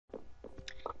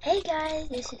Hey guys,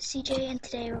 this is CJ and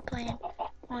today we're playing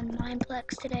on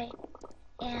Mineplex today,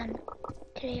 and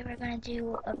today we're going to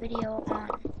do a video on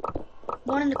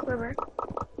OneInTheQuiver.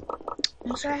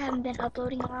 I'm sorry I haven't been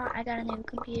uploading a lot. I got a new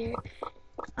computer.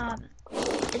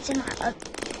 It's in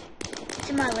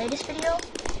my latest video.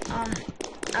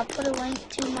 I'll put a link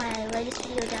to my latest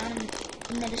video down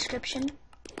in the description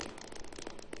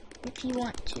if you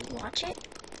want to watch it.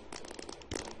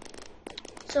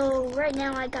 So right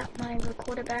now I got my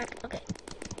recorder back. Okay,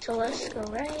 so let's go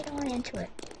right on into it.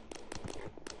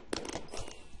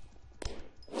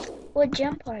 What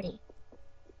jump party?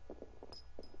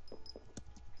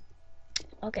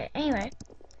 Okay, anyway.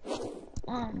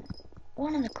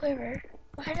 OneInTheQuiver.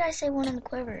 Why did I say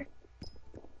OneInTheQuiver?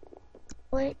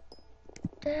 Wait,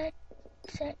 did I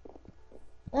say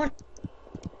one?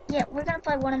 Yeah, we're gonna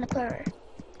play OneInTheQuiver.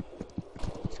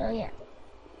 So yeah.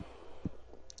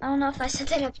 I don't know if I said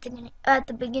that at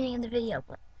the beginning of the video,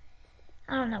 but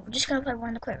I don't know. We're just gonna play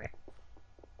OneInTheQuiver.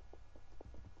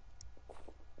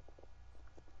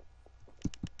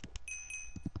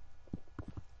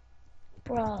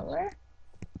 Brawler.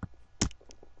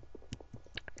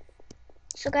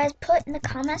 So guys, put in the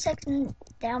comment section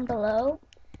down below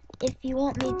if you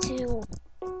want me to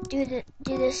do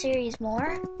this series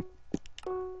more.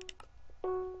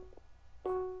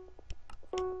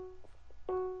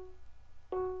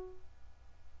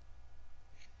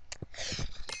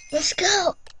 Let's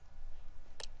go.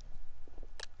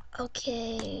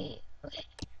 Okay.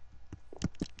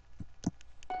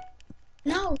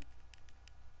 No.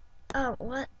 Oh,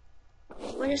 what?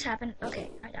 What just happened?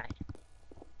 Okay, I died.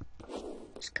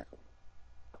 Let's go.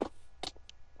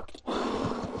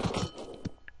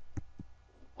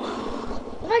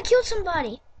 Oh, I killed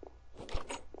somebody.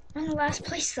 I'm in the last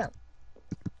place though.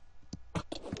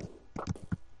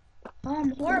 Oh,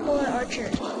 I'm horrible at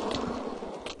Archer.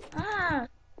 Ah.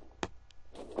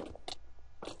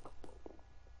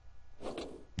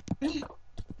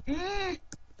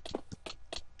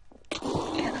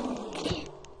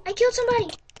 I killed somebody.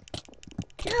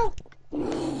 No.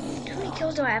 How many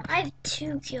kills do I have? I have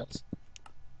 2 kills.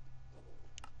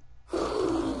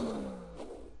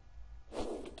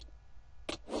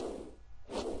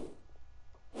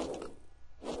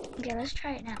 Okay, let's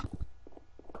try it now.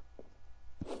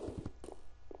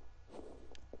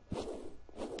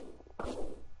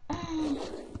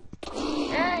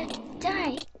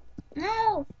 Die.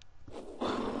 No.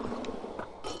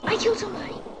 I killed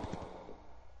somebody.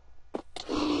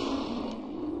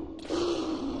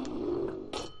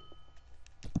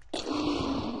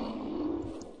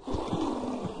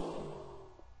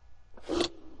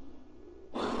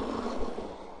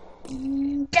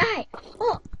 Die.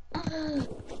 Oh.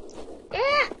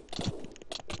 Yeah.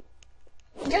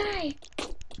 Die.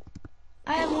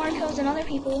 I have more kills than other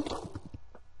people.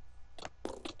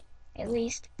 At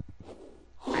least.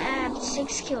 I have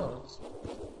 6 kills.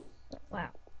 Wow.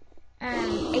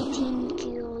 18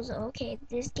 kills. Okay,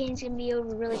 this game's gonna be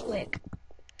over really quick.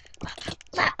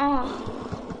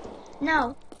 Oh.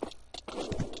 No.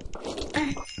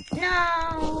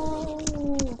 No.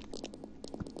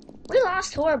 We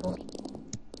lost horribly.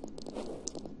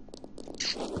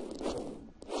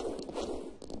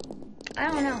 I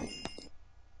don't know.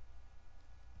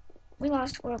 We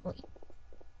lost horribly.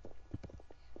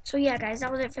 So yeah, guys,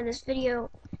 that was it for this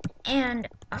video, and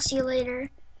I'll see you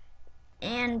later.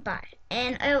 And bye.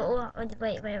 And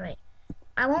wait.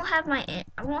 I won't have my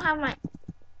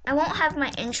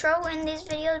intro in these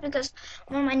videos because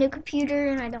I'm on my new computer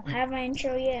and I don't have my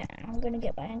intro yet. I'm gonna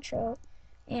get my intro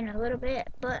in a little bit.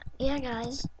 But yeah,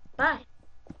 guys, bye.